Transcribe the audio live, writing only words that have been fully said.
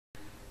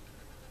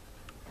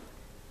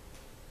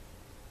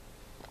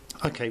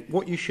Okay,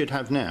 what you should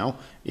have now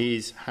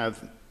is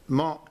have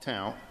marked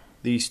out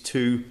these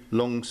two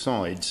long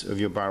sides of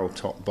your barrel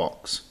top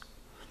box.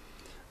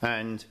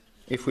 And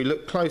if we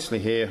look closely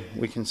here,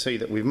 we can see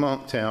that we've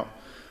marked out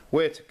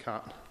where to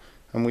cut,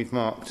 and we've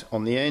marked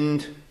on the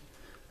end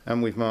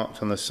and we've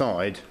marked on the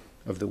side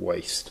of the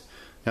waist.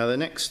 Now the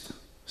next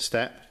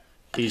step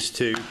is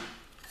to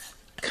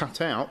cut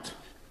out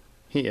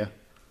here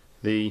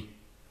the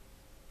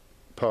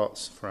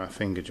parts for our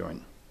finger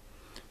joint.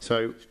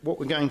 So what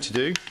we're going to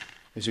do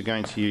is we're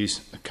going to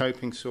use a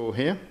coping saw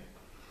here,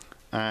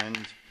 and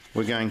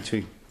we're going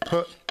to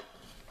put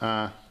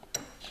a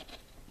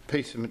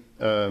piece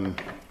of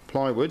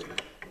plywood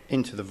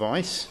into the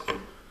vise,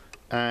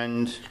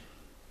 and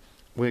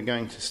we're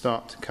going to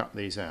start to cut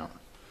these out.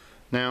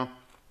 Now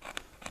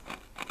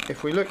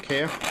if we look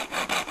here,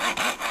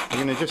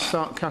 we're going to just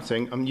start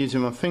cutting. I'm using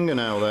my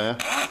fingernail there,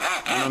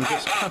 and I'm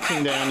just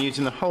cutting down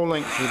using the whole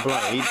length of the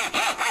blade.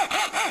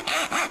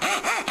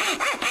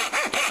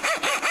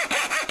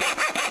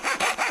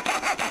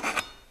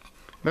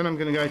 Then I'm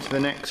going to go to the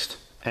next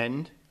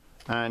end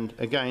and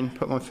again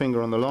put my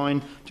finger on the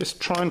line,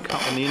 just try and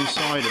cut on the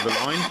inside of the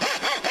line.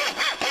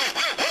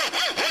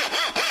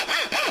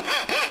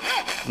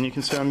 And you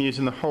can see I'm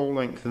using the whole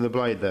length of the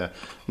blade there.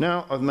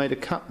 Now I've made a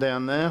cut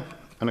down there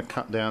and a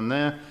cut down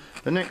there.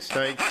 The next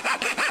stage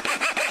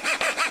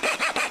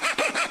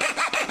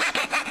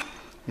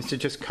is to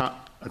just cut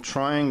a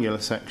triangular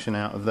section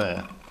out of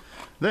there.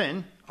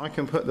 Then I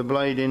can put the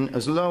blade in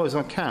as low as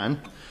I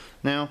can.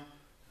 Now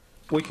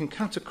we can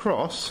cut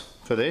across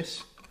for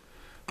this,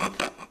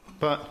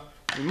 but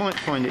you might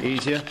find it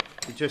easier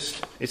to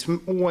it's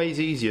always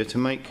easier to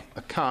make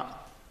a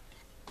cut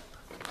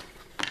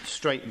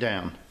straight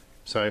down,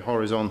 so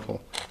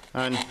horizontal,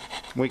 and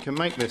we can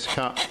make this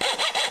cut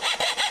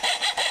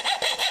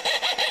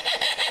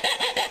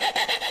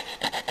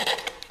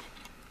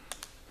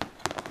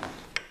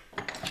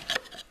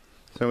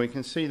so we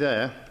can see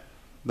there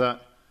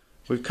that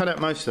we've cut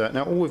out most of that.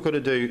 Now all we've got to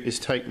do is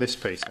take this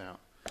piece out,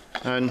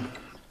 and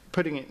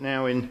putting it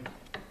now in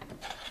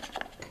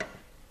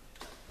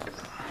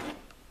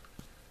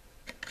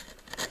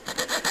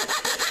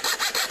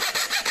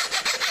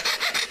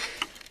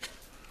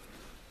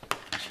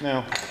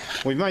now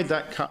we've made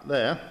that cut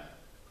there,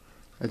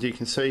 as you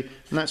can see, and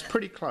that's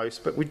pretty close,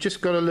 but we've just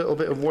got a little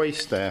bit of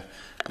waste there.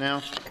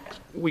 Now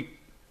the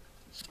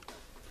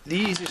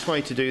easiest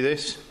way to do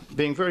this,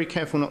 being very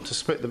careful not to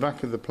split the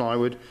back of the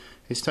plywood,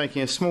 is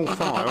taking a small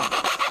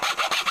file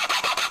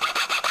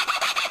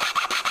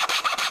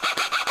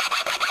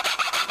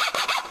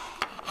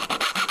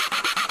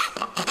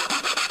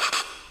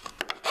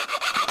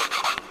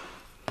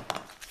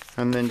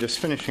and then just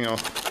finishing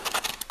off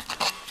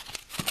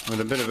with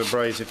a bit of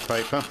abrasive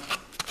paper.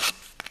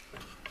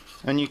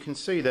 And you can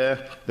see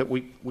there that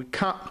we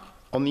cut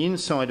on the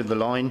inside of the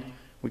line,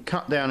 we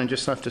cut down and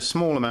just left a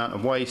small amount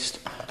of waste,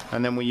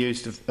 and then we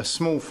used a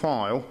small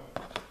file,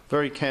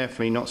 very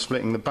carefully not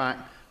splitting the back,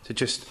 to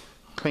just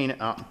clean it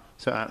up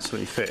so it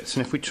absolutely fits.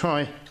 And if we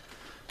try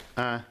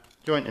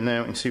jointing there,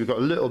 we can see we've got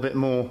a little bit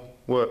more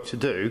work to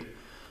do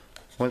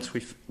once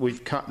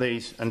we've cut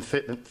these and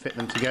fit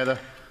them together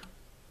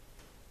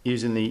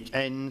using the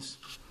ends,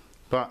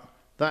 but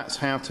that's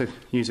how to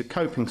use a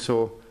coping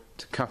saw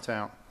to cut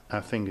out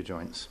our finger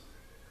joints.